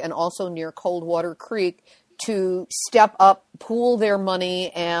Westlake and also near Coldwater Creek to step up, pool their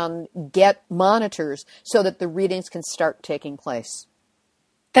money, and get monitors so that the readings can start taking place.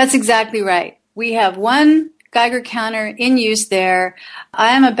 That's exactly right. We have one Geiger counter in use there. I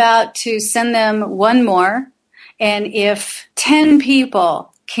am about to send them one more. And if 10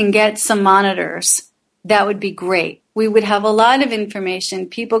 people can get some monitors, that would be great. We would have a lot of information.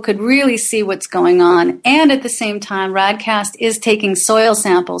 People could really see what's going on. And at the same time, Radcast is taking soil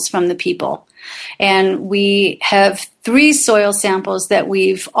samples from the people. And we have 3 soil samples that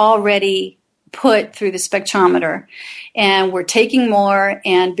we've already put through the spectrometer. And we're taking more.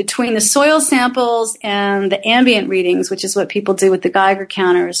 And between the soil samples and the ambient readings, which is what people do with the Geiger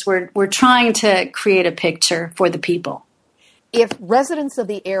counters, we're trying to create a picture for the people. If residents of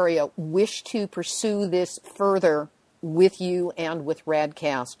the area wish to pursue this further with you and with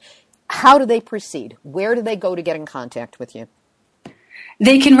Radcast, how do they proceed? Where do they go to get in contact with you?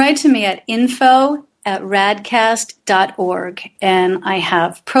 They can write to me at info@radcast.org, and I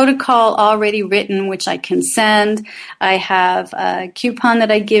have protocol already written, which I can send. I have a coupon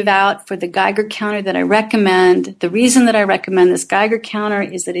that I give out for the Geiger counter that I recommend. The reason that I recommend this Geiger counter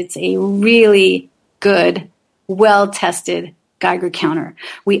is that it's a really good, well-tested Geiger counter.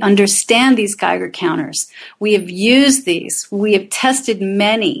 We understand these Geiger counters. We have used these. We have tested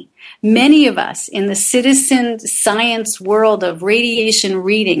many of us in the citizen science world of radiation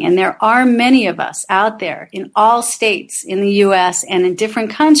reading, and there are many of us out there in all states in the U.S. and in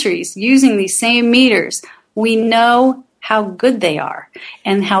different countries using these same meters. We know how good they are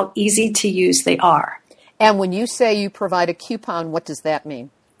and how easy to use they are. And when you say you provide a coupon, what does that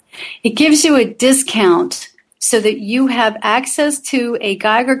mean? It gives you a discount so that you have access to a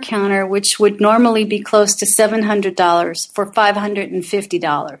Geiger counter, which would normally be close to $700 for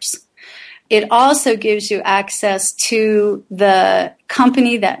 $550. It also gives you access to the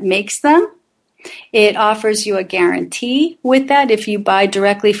company that makes them. It offers you a guarantee with that if you buy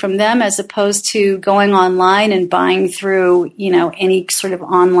directly from them, as opposed to going online and buying through, any sort of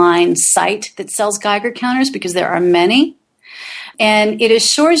online site that sells Geiger counters, because there are many. And it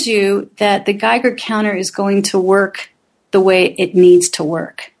assures you that the Geiger counter is going to work the way it needs to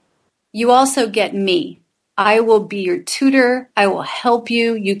work. You also get me. I will be your tutor. I will help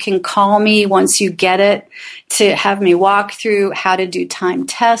you. You can call me once you get it to have me walk through how to do time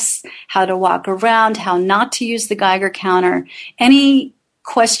tests, how to walk around, how not to use the Geiger counter. Any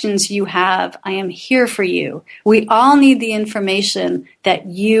questions you have, I am here for you. We all need the information that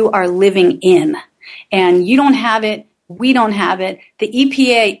you are living in. And you don't have it. We don't have it. The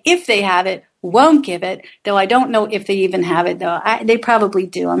EPA, if they have it, won't give it, though I don't know if they even have it, though. They probably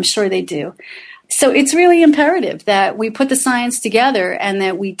do. I'm sure they do. So it's really imperative that we put the science together and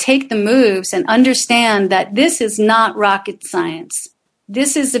that we take the moves and understand that this is not rocket science.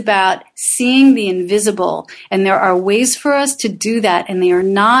 This is about seeing the invisible, and there are ways for us to do that, and they are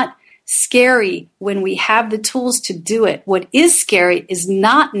not scary when we have the tools to do it. What is scary is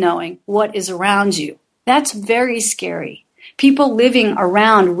not knowing what is around you. That's very scary. people living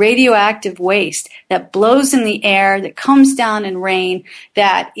around radioactive waste that blows in the air, that comes down in rain,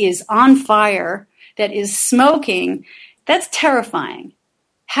 that is on fire, that is smoking, that's terrifying.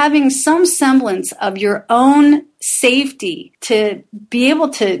 Having some semblance of your own safety to be able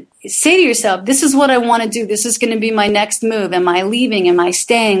to say to yourself, this is what I want to do. This is going to be my next move. Am I leaving? Am I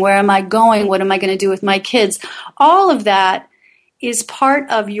staying? Where am I going? What am I going to do with my kids? All of that is part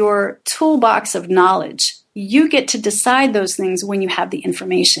of your toolbox of knowledge. You get to decide those things when you have the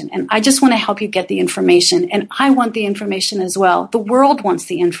information. And I just want to help you get the information. And I want the information as well. The world wants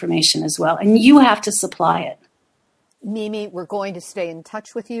the information as well. And you have to supply it. Mimi, we're going to stay in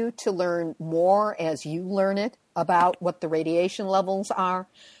touch with you to learn more as you learn it about what the radiation levels are.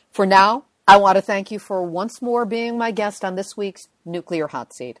 For now, I want to thank you for once more being my guest on this week's Nuclear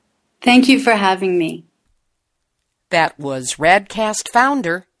Hot Seat. Thank you for having me. That was Radcast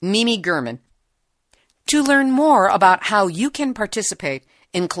founder Mimi Gurman. To learn more about how you can participate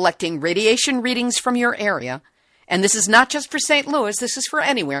in collecting radiation readings from your area, and this is not just for St. Louis, this is for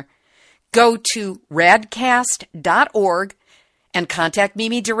anywhere, go to radcast.org and contact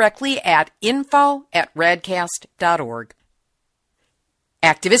Mimi directly at info@radcast.org.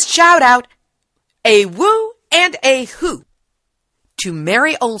 Activist shout out, a woo and a who, to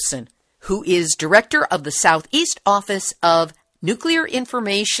Mary Olson, who is director of the Southeast Office of Nuclear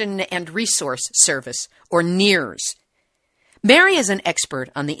Information and Resource Service, or NIRS. Mary is an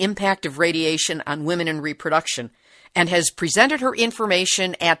expert on the impact of radiation on women and reproduction, and has presented her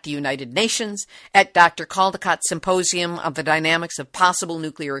information at the United Nations, at Dr. Caldicott's Symposium on the Dynamics of Possible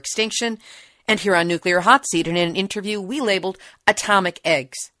Nuclear Extinction, and here on Nuclear Hot Seat in an interview we labeled Atomic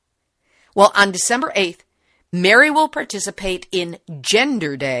Eggs. Well, on December 8th, Mary will participate in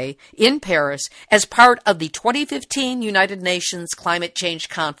Gender Day in Paris as part of the 2015 United Nations Climate Change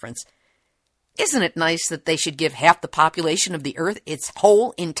Conference. Isn't it nice that they should give half the population of the Earth its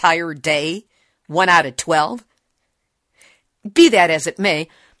whole entire day, 1 out of 12? Be that as it may,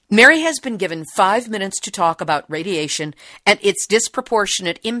 Mary has been given 5 minutes to talk about radiation and its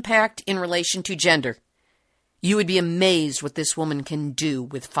disproportionate impact in relation to gender. You would be amazed what this woman can do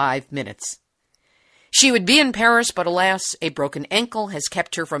with 5 minutes. She would be in Paris, but alas, a broken ankle has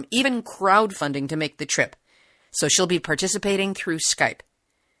kept her from even crowdfunding to make the trip, so she'll be participating through Skype.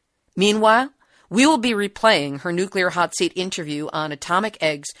 Meanwhile, we will be replaying her Nuclear Hot Seat interview on atomic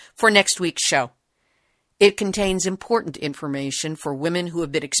eggs for next week's show. It contains important information for women who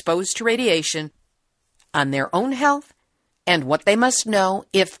have been exposed to radiation on their own health and what they must know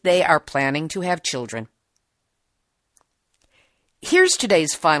if they are planning to have children. Here's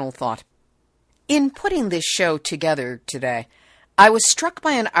today's final thought. In putting this show together today, I was struck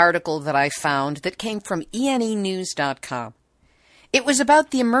by an article that I found that came from enenews.com. It was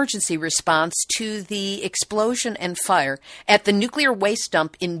about the emergency response to the explosion and fire at the nuclear waste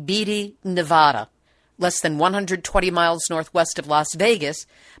dump in Beatty, Nevada, less than 120 miles northwest of Las Vegas,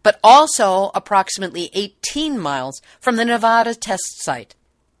 but also approximately 18 miles from the Nevada test site.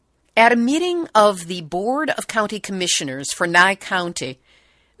 At a meeting of the Board of County Commissioners for Nye County,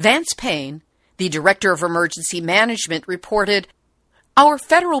 Vance Payne, the Director of Emergency Management, reported, "Our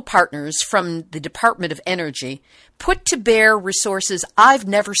federal partners from the Department of Energy put to bear resources I've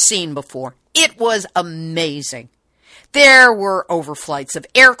never seen before. It was amazing. There were overflights of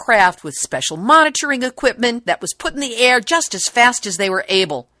aircraft with special monitoring equipment that was put in the air just as fast as they were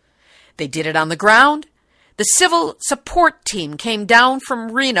able. They did it on the ground. The civil support team came down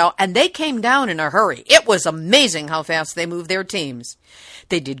from Reno, and they came down in a hurry. It was amazing how fast they moved their teams.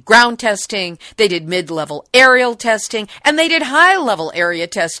 They did ground testing, they did mid-level aerial testing, and they did high-level area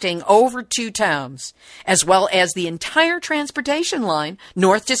testing over 2 towns, as well as the entire transportation line,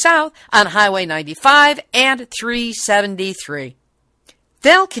 north to south, on Highway 95 and 373.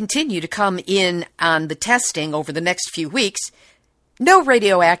 They'll continue to come in on the testing over the next few weeks. No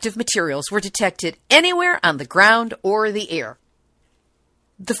radioactive materials were detected anywhere on the ground or the air."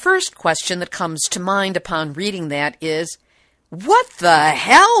 The first question that comes to mind upon reading that is, what the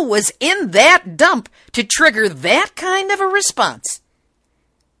hell was in that dump to trigger that kind of a response?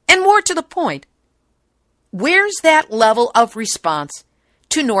 And more to the point, where's that level of response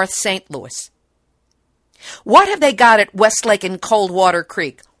to North St. Louis? What have they got at Westlake and Coldwater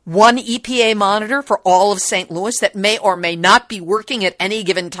Creek? 1 EPA monitor for all of St. Louis that may or may not be working at any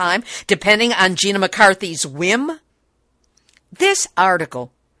given time, depending on Gina McCarthy's whim? This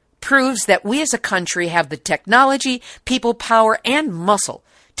article proves that we as a country have the technology, people power, and muscle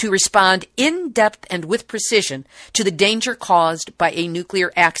to respond in depth and with precision to the danger caused by a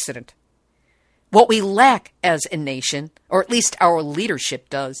nuclear accident. What we lack as a nation, or at least our leadership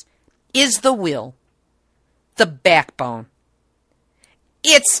does, is the will, the backbone,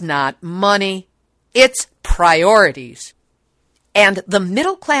 It's not money. It's priorities. And the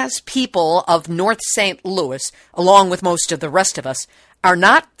middle-class people of North St. Louis, along with most of the rest of us, are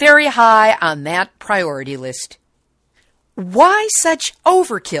not very high on that priority list. Why such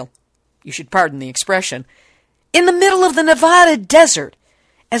overkill, you should pardon the expression, in the middle of the Nevada desert,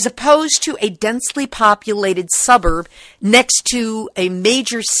 as opposed to a densely populated suburb next to a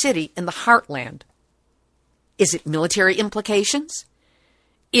major city in the heartland? Is it military implications?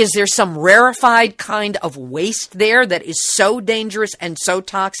 Is there some rarefied kind of waste there that is so dangerous and so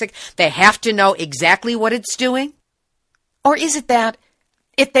toxic they have to know exactly what it's doing? Or is it that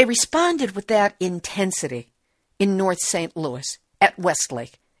if they responded with that intensity in North St. Louis, at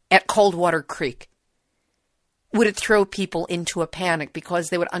Westlake, at Coldwater Creek, would it throw people into a panic because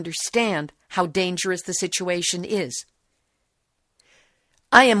they would understand how dangerous the situation is?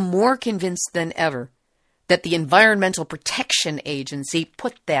 I am more convinced than ever that the Environmental Protection Agency,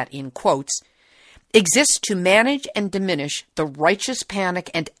 put that in quotes, exists to manage and diminish the righteous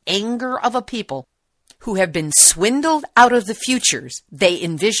panic and anger of a people who have been swindled out of the futures they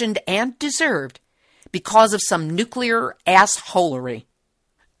envisioned and deserved because of some nuclear assholery.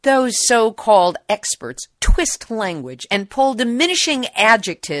 Those so-called experts twist language and pull diminishing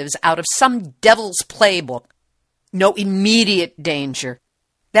adjectives out of some devil's playbook. No immediate danger.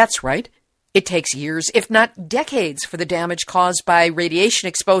 That's right. It takes years, if not decades, for the damage caused by radiation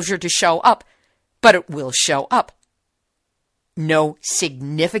exposure to show up, but it will show up. No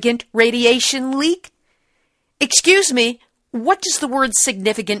significant radiation leak? Excuse me, what does the word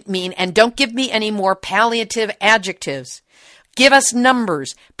significant mean? And don't give me any more palliative adjectives. Give us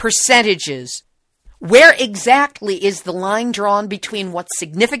numbers, percentages. Where exactly is the line drawn between what's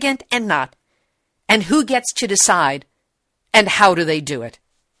significant and not? And who gets to decide? And how do they do it?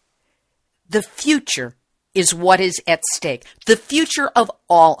 The future is what is at stake. The future of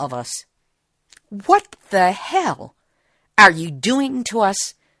all of us. What the hell are you doing to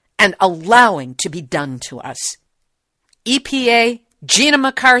us and allowing to be done to us? EPA, Gina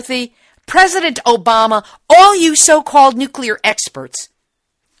McCarthy, President Obama, all you so-called nuclear experts.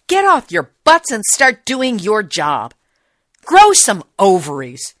 Get off your butts and start doing your job. Grow some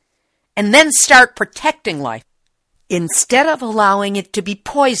ovaries. And then start protecting life instead of allowing it to be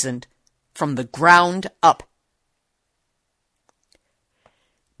poisoned from the ground up.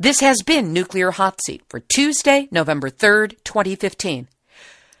 This has been Nuclear Hot Seat for Tuesday, November 3rd, 2015.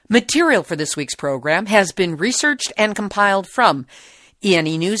 Material for this week's program has been researched and compiled from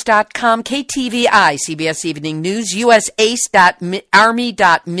ENEnews.com, KTVI, CBS Evening News,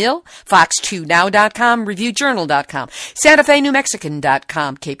 USACE.Army.mil, Fox2Now.com, ReviewJournal.com, Santa Fe New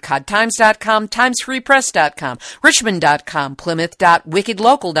Mexican.com, CapeCodTimes.com, TimesFreePress.com, Richmond.com,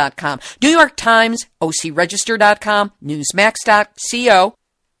 Plymouth.WickedLocal.com, New York Times, OCRegister.com, Newsmax.co,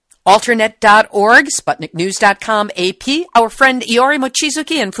 Alternet.org, SputnikNews.com, AP, our friend Iori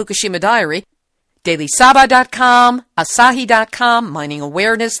Mochizuki and Fukushima Diary, DailySaba.com, Asahi.com, Mining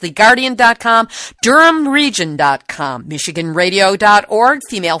Awareness, TheGuardian.com, DurhamRegion.com, MichiganRadio.org,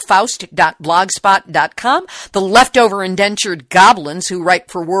 FemaleFaust.blogspot.com, the leftover indentured goblins who write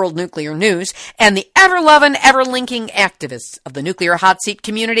for World Nuclear News, and the ever-loving, ever-linking activists of the Nuclear Hot Seat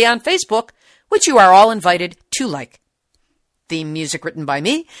community on Facebook, which you are all invited to like. Theme music written by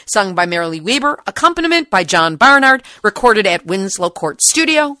me, sung by Marilee Weber, accompaniment by John Barnard, recorded at Winslow Court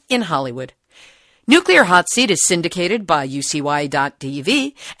Studio in Hollywood. Nuclear Hot Seat is syndicated by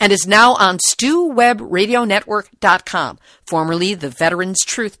UCY.TV and is now on StewWebRadioNetwork.com, formerly the Veterans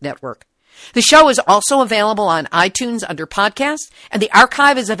Truth Network. The show is also available on iTunes under podcasts, and the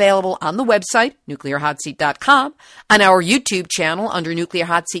archive is available on the website, nuclearhotseat.com, on our YouTube channel under Nuclear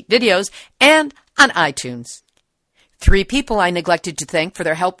Hot Seat Videos, and on iTunes. 3 people I neglected to thank for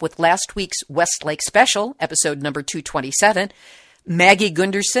their help with last week's Westlake Special, episode number 227, Maggie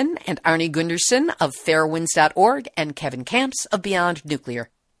Gunderson and Arnie Gunderson of Fairwinds.org and Kevin Camps of Beyond Nuclear.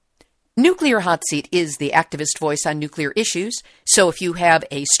 Nuclear Hot Seat is the activist voice on nuclear issues, so if you have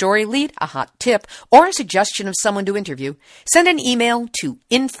a story lead, a hot tip, or a suggestion of someone to interview, send an email to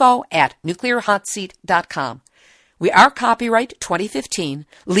info@nuclearhotseat.com. We are copyright 2015,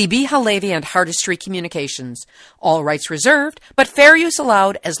 Libby Halevi and Hardestry Communications. All rights reserved, but fair use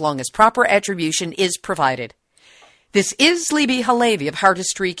allowed as long as proper attribution is provided. This is Libby Halevi of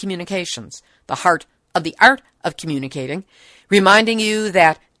Hardestry Communications, the heart of the art of communicating, reminding you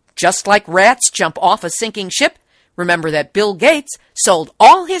that just like rats jump off a sinking ship, remember that Bill Gates sold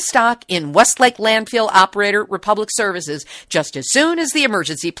all his stock in Westlake Landfill Operator Republic Services just as soon as the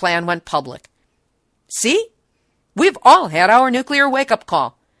emergency plan went public. See? We've all had our nuclear wake-up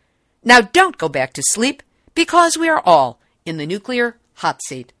call. Now don't go back to sleep, because we are all in the Nuclear Hot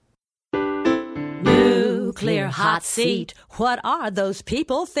Seat. Nuclear hot seat, what are those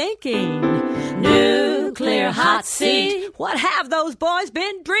people thinking? Nuclear hot seat, what have those boys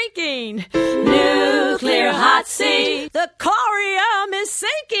been drinking? Nuclear hot seat, the corium is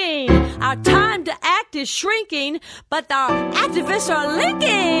sinking. Our time to act is shrinking, but our activists are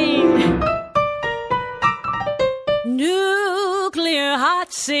linking. Nuclear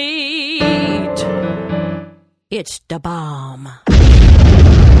hot seat, it's the bomb.